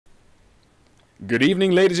Good evening,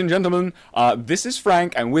 ladies and gentlemen. This is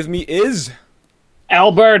Frank, and with me is...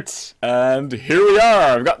 Albert! And here we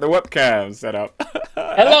are. I've got the webcam set up.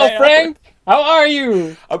 Hello, Hey, Frank! How are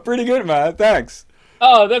you? I'm pretty good, man. Thanks.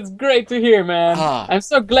 Oh, that's great to hear, man. I'm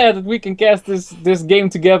so glad that we can cast this game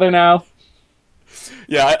together now.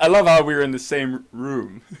 Yeah, I love how we're in the same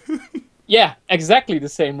room. Yeah, exactly the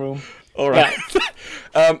same room. All right.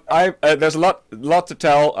 Yeah. There's a lot to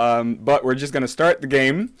tell, but we're just gonna start the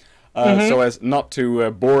game so as not to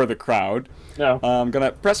bore the crowd. No. I'm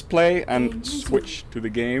gonna press play and switch to the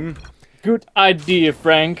game. Good idea,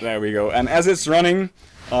 Frank. There we go. And as it's running,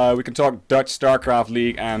 we can talk Dutch StarCraft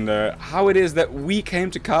League and how it is that we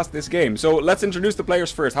came to cast this game. So let's introduce the players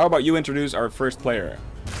first. How about you introduce our first player?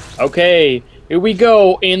 Okay, here we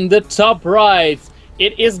go. In the top right,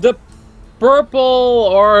 it is the purple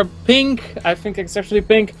or pink. I think it's actually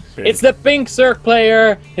pink. It's the pink Zerg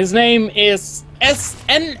player. His name is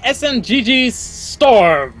SNGG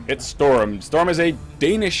Storm. It's Storm. Storm is a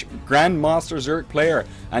Danish Grandmaster Zerg player,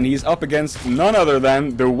 and he's up against none other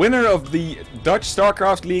than the winner of the Dutch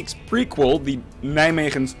StarCraft League's prequel, the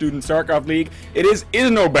Nijmegen Student StarCraft League. It is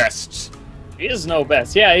IznoBest.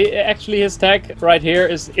 Best. Yeah, actually his tag right here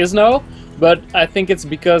is IznoBest, but I think it's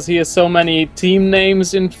because he has so many team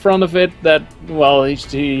names in front of it that, well,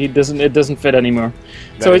 it doesn't fit anymore.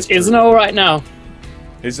 So it's IznoBest right now.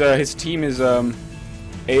 His team is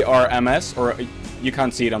ARMS, or you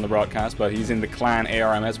can't see it on the broadcast, but he's in the clan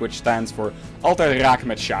ARMS, which stands for Altijd Raak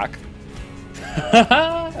met Sjaak.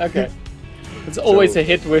 Okay. It's always a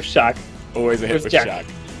hit with Sjaak. Always a hit with Sjaak.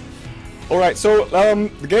 Alright, so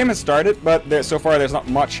the game has started, but so far there's not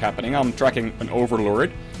much happening. I'm tracking an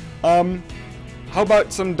Overlord. How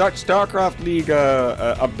about some Dutch StarCraft League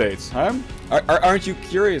updates, huh? Aren't you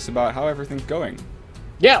curious about how everything's going?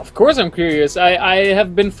 Yeah, of course I'm curious. I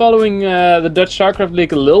have been following the Dutch StarCraft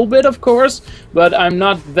League a little bit, of course, but I'm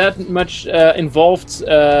not that much involved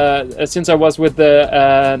since I was with the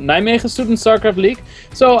Nijmegen Student StarCraft League.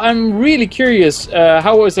 So I'm really curious,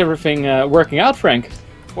 how is everything working out, Frank?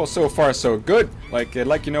 Well, so far so good. Like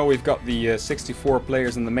you know, we've got the 64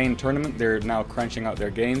 players in the main tournament. They're now crunching out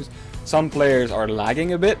their games. Some players are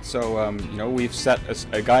lagging a bit, so you know, we've set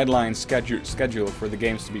a guideline schedule for the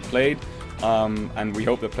games to be played. And we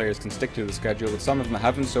hope that players can stick to the schedule, but some of them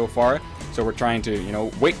haven't so far, so we're trying to, you know,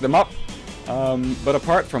 wake them up. But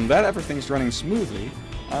apart from that, everything's running smoothly,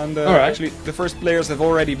 and actually the first players have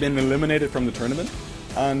already been eliminated from the tournament,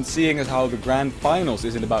 and seeing as how the grand finals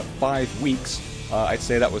is in about 5 weeks, I'd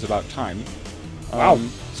say that was about time. Wow.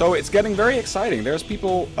 So it's getting very exciting. There's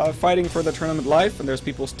people fighting for the tournament life, and there's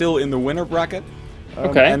people still in the winner bracket.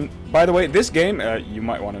 Okay. And by the way, this game, you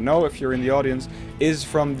might want to know if you're in the audience, is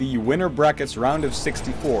from the winner brackets round of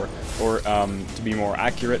 64, or to be more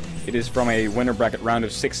accurate, it is from a winner bracket round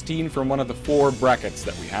of 16 from one of the 4 brackets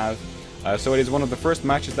that we have. So it is one of the first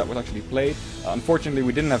matches that was actually played. Unfortunately,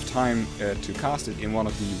 we didn't have time to cast it in one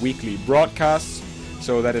of the weekly broadcasts,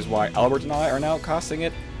 so that is why Albert and I are now casting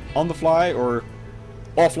it on the fly or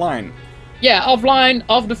offline. Yeah, offline,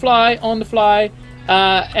 off the fly, on the fly.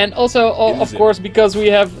 And also, of course, because we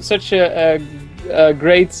have such a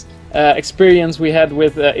great experience we had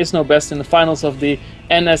with IznoBest in the finals of the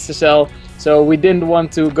NSSL, so we didn't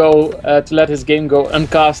want to go to let his game go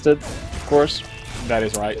uncasted, of course. That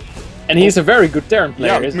is right. And he's a very good Terran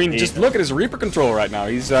player. Yeah, I mean, just look at his Reaper control right now.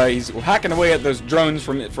 He's hacking away at those drones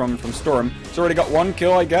from Storm. He's already got 1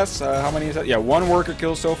 kill, I guess. How many is that? Yeah, 1 worker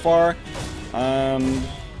kill so far.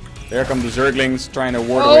 There come the Zerglings trying to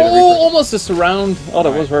ward away the Reaper. Almost a surround. Oh,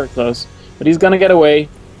 that was very close. But he's gonna get away.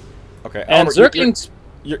 Okay, and Albert, Zerglings...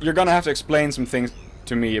 You're gonna have to explain some things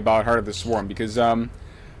to me about Heart of the Swarm, because, you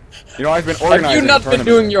know, I've been organizing Have you not been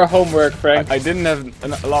doing your homework, Frank? I didn't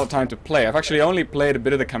have a lot of time to play. I've actually only played a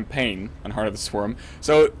bit of the campaign on Heart of the Swarm.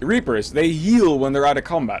 So, Reapers, they heal when they're out of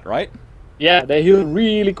combat, right? Yeah, they heal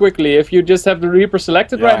really quickly. If you just have the Reaper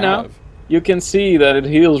selected right now, you can see that it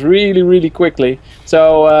heals really, really quickly.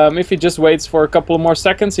 So if he just waits for a couple more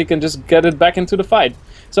seconds, he can just get it back into the fight.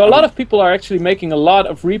 So a lot of people are actually making a lot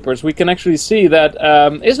of Reapers. We can actually see that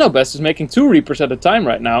IznoBest is making 2 Reapers at a time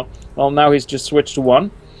right now. Well, now he's just switched to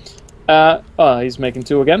 1. He's making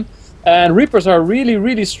 2 again. And Reapers are really,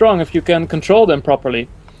 really strong if you can control them properly.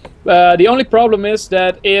 The only problem is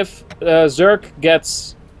that if Zerg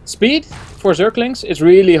gets speed for Zerglings, it's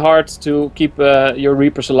really hard to keep your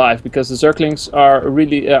Reapers alive, because the Zerglings are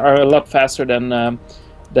a lot faster than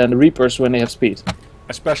the Reapers when they have speed.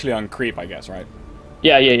 Especially on creep, I guess, right?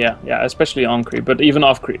 Yeah, especially on creep, but even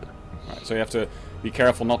off creep. Right, so you have to Be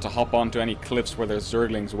careful not to hop onto any cliffs where there's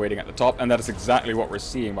Zerglings waiting at the top, and that is exactly what we're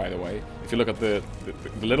seeing, by the way. If you look at the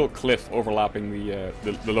little cliff overlapping the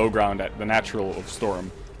low ground at the natural of Storm,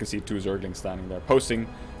 you can see 2 Zerglings standing there, posting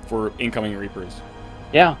for incoming Reapers.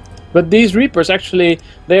 Yeah, but these Reapers actually,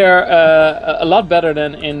 they are a lot better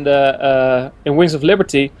than in the in Wings of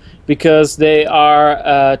Liberty, because they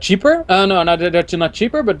are cheaper. No, they're not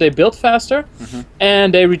cheaper, but they build faster,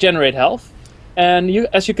 and they regenerate health. And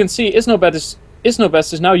as you can see,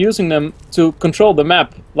 IznoBest is now using them to control the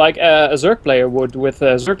map, like a Zerg player would with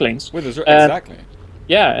Zerglings. Exactly.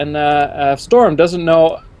 Yeah, and Storm doesn't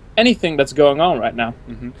know anything that's going on right now.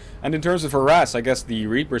 And in terms of harass, I guess the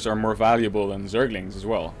Reapers are more valuable than Zerglings as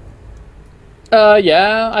well.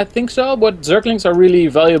 Yeah, I think so, but Zerglings are really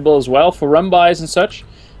valuable as well for run-bys and such.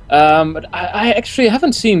 But I actually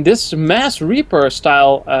haven't seen this mass Reaper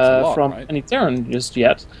style from any Terran just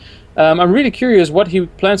yet. I'm really curious what he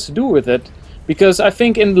plans to do with it, because I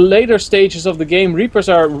think in the later stages of the game, Reapers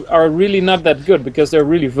are really not that good, because they're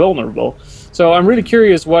really vulnerable. So I'm really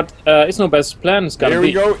curious what IznoBest's plan is going to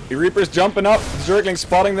be. Here we go, the Reapers jumping up, Zerglings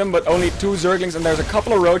spotting them, but only 2 Zerglings, and there's a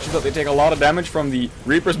couple of Roaches that they take a lot of damage from the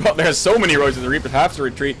Reapers, but there's so many Roaches, the Reapers have to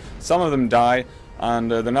retreat, some of them die,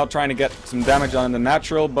 and they're now trying to get some damage on the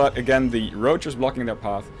natural, but again, the Roaches blocking their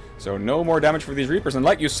path. So no more damage for these Reapers, and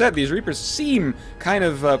like you said, these Reapers seem kind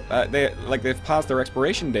of like they've passed their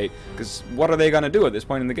expiration date, because what are they going to do at this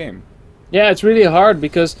point in the game? Yeah, it's really hard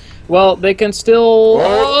because, well, they can still...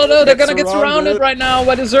 Oh no, they're gonna get surrounded right now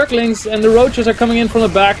by the Zerglings, and the Roaches are coming in from the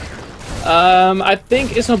back. I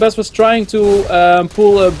think IznoBest was trying to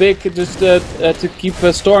pull a big, just to keep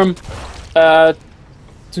Storm,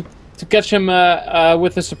 to catch him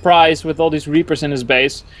with a surprise with all these Reapers in his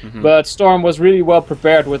base. But Storm was really well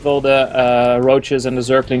prepared with all the Roaches and the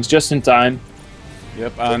Zerglings just in time.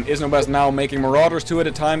 Yep, and IznoBest now making Marauders 2 at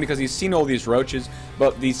a time because he's seen all these Roaches,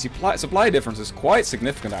 but the supply difference is quite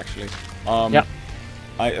significant, actually. Yeah.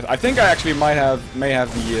 I think I actually may have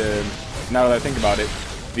the, now that I think about it,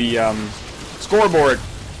 the scoreboard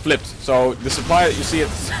flipped. So the supply that you see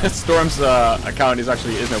at Storm's account is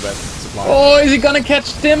actually IznoBest's supply. Oh, is he gonna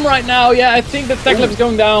catch Tim right now? Yeah, I think the tech lab's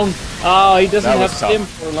going down. Oh, he doesn't have Tim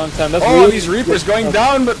for a long time. That's really these Reapers going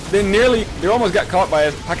down, but they almost got caught by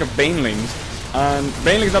a pack of Banelings. And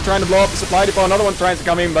Baneling's not trying to blow up the supply depot, another one trying to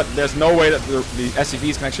come in, but there's no way that the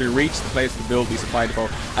SCVs can actually reach the place to build the supply depot.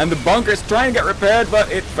 And the bunker's trying to get repaired, but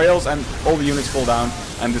it fails and all the units fall down.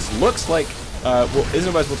 And this looks like well,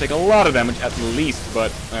 IznoBest will take a lot of damage at least, but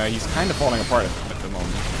he's kind of falling apart at the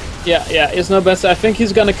moment. Yeah, IznoBest, I think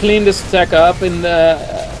he's gonna clean this attack up in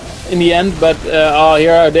the end, but oh,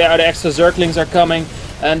 here the extra Zerglings are coming.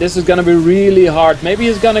 And this is gonna be really hard. Maybe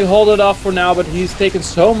he's gonna hold it off for now, but he's taken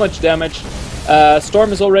so much damage. Storm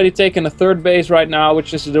has already taken a 3rd base right now,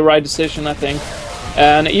 which is the right decision, I think.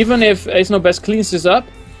 And even if IznoBest cleans this up,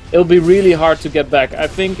 it'll be really hard to get back. I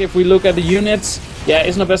think if we look at the units, yeah,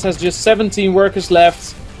 IznoBest has just 17 workers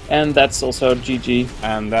left, and that's also GG.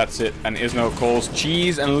 And that's it. And Izno calls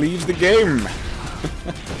cheese and leaves the game.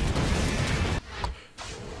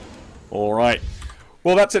 All right.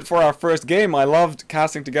 Well, that's it for our first game. I loved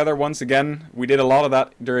casting together once again. We did a lot of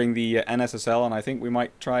that during the NSSL, and I think we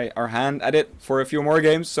might try our hand at it for a few more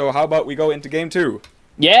games. So how about we go into game 2?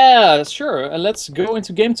 Yeah, sure. Let's go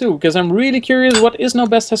into game 2, because I'm really curious what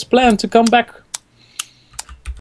IznoBest has planned to come back